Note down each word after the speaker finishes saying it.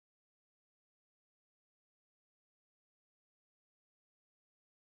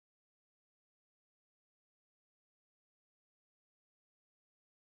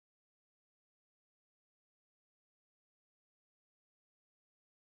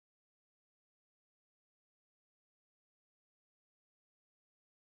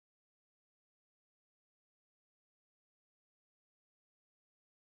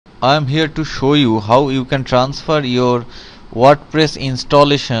I am here to show you how you can transfer your WordPress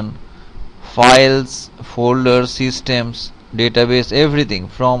installation, files, folders, systems, database, everything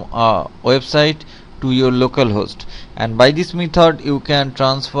from a website to your local host. And by this method you can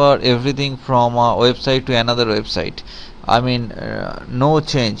transfer everything from a website to another website. No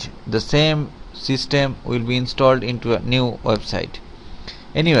change, the same system will be installed into a new website.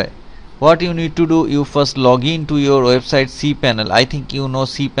 Anyway, what you need to do, you first log in to your website cPanel. I think you know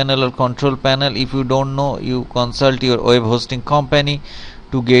cPanel or control panel. If you don't know, you consult your web hosting company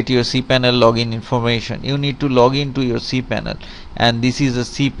to get your cPanel login information. You need to log into your cPanel, and this is a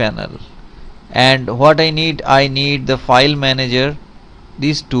cPanel. And what I need the file manager,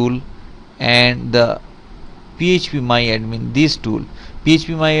 this tool, and the phpMyAdmin, this tool.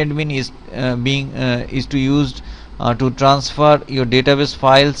 phpMyAdmin is to used to transfer your database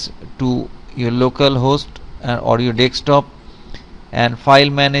files to your local host or your desktop, and file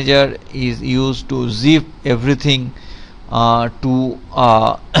manager is used to zip everything to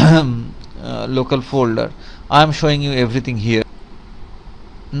local folder. I am showing you everything here.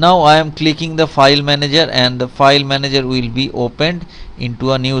 Now I am clicking the file manager, and the file manager will be opened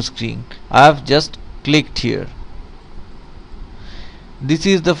into a new screen. I have just clicked here. This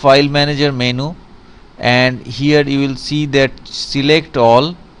is the file manager menu, and here you will see that select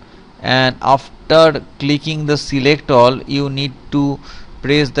all, and after clicking the select all you need to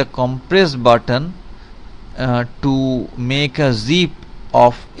press the compress button to make a zip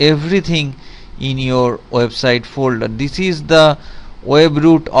of everything in your website folder. This is the web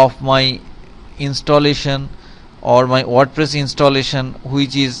root of my installation or my WordPress installation,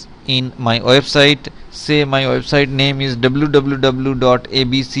 which is in my website. Say my website name is www.abc.com.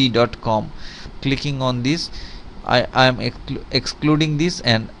 Clicking on this, I am excluding this,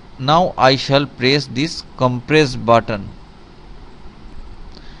 and now I shall press this compress button.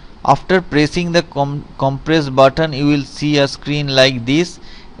 After pressing the compress button, you will see a screen like this,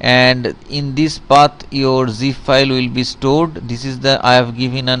 and in this path your zip file will be stored. This is the I have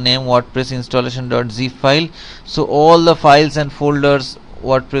given a name WordPress Installation.zip file. So all the files and folders,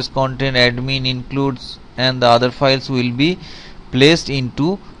 WordPress content, admin includes, and the other files will be placed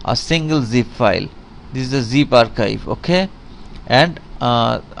into a single zip file. This is a zip archive, okay? And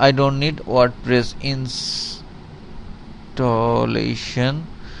I don't need WordPress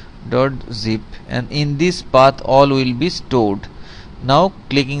installation.zip, and in this path all will be stored. Now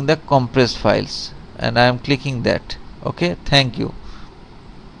clicking the compress files, and I am clicking that. Okay, thank you.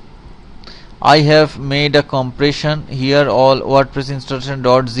 I have made a compression here, all WordPress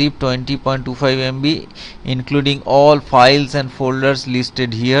installation.zip 20.25 MB, including all files and folders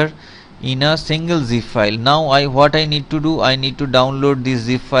listed here in a single zip file. Now what I need to do, I need to download this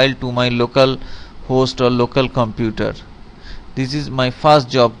zip file to my local host or local computer. This is my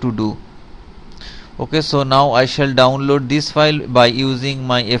first job to do. Okay, so now I shall download this file by using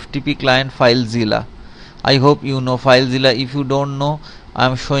my FTP client FileZilla. I hope you know FileZilla. If you don't know, I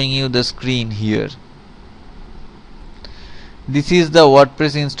am showing you the screen here. This is the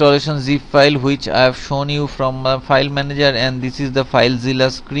WordPress installation zip file which I have shown you from my file manager, and this is the FileZilla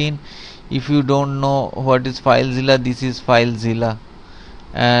screen. If you don't know what is FileZilla, this is FileZilla,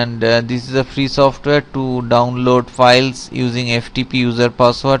 and this is a free software to download files using FTP user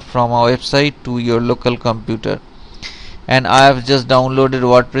password from our website to your local computer. And I have just downloaded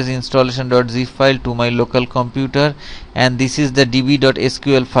WordPress installation.zip file to my local computer, and this is the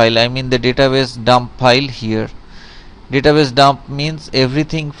db.sql file, I mean the database dump file here. Database dump means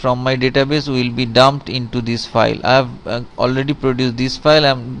everything from my database will be dumped into this file. I have already produced this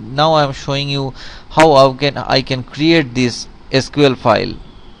file. Now I am showing you how I can create this SQL file.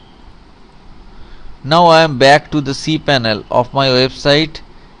 Now I am back to the cPanel of my website,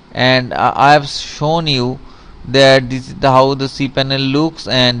 and I have shown you that this is how the cPanel looks,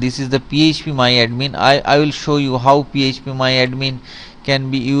 and this is the phpMyAdmin. I will show you how phpMyAdmin can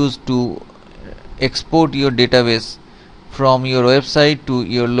be used to export your database from your website to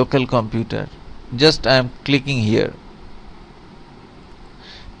your local computer. Just I am clicking here.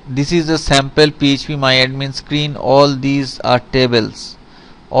 This is the sample phpMyAdmin screen. All these are tables,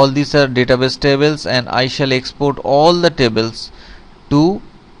 all these are database tables, and I shall export all the tables to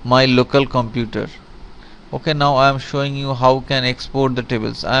my local computer. Okay, now I am showing you how can export the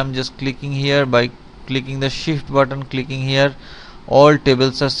tables. I am just clicking here by clicking the shift button, clicking here. All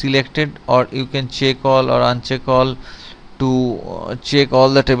tables are selected, or you can check all or uncheck all to check all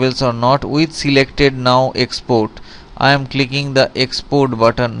the tables or not. With selected, now export. I am clicking the export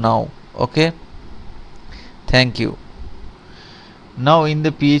button now. Okay, thank you. Now in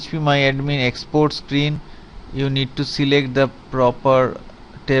the phpMyAdmin export screen, you need to select the proper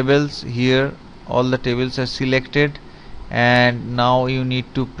tables here, all the tables are selected, and now you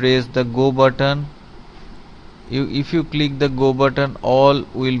need to press the go button. If you click the go button, all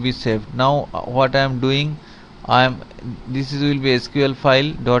will be saved. Now what I am doing, this will be SQL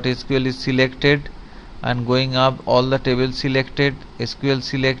file. .sql is selected and going up, all the tables selected, SQL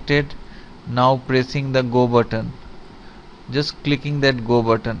selected. Now pressing the go button, just clicking that go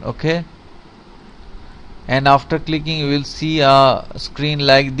button, okay. And after clicking, you will see a screen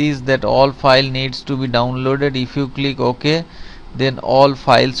like this that all file needs to be downloaded. If you click OK, then all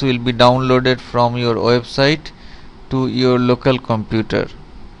files will be downloaded from your website to your local computer.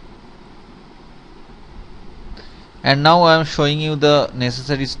 And now I am showing you the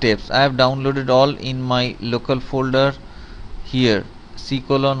necessary steps. I have downloaded all in my local folder here,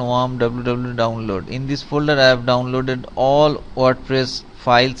 c:/worm www download. In this folder I have downloaded all WordPress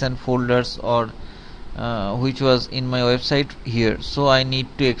files and folders, or which was in my website here. So I need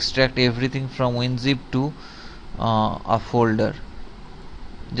to extract everything from WinZip to a folder,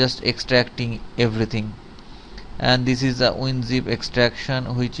 just extracting everything. And this is a WinZip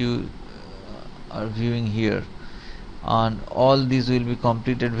extraction which you are viewing here, and all these will be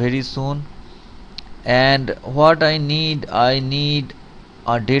completed very soon. And what I need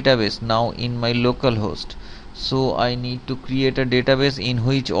a database now in my local host. So I need to create a database in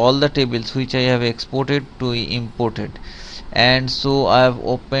which all the tables which I have exported to imported. And so I have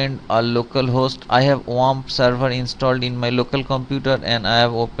opened a local host. I have WAMP server installed in my local computer, and I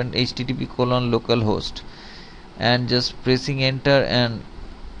have opened http:/localhost, and just pressing enter, and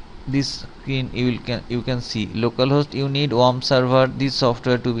this screen you can see localhost. You need WAMP server, this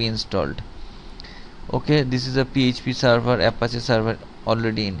software to be installed. Okay, this is a PHP server, Apache server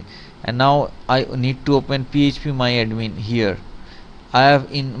already in. And now I need to open phpMyAdmin here. I have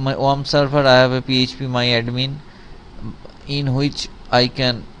in my WAMP server, I have a phpMyAdmin in which I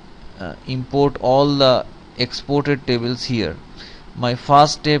can import all the exported tables here. My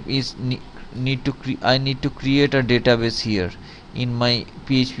first step is I need to create a database here in my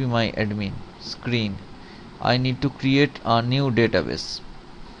phpMyAdmin screen. I need to create a new database.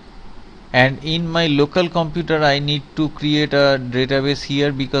 And in my local computer I need to create a database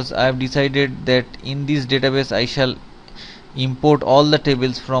here, because I have decided that in this database I shall import all the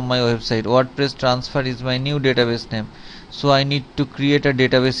tables from my website. WordPress transfer is my new database name, so I need to create a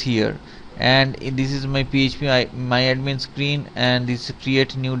database here. And this is my phpMyAdmin screen, and this is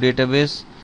create new database.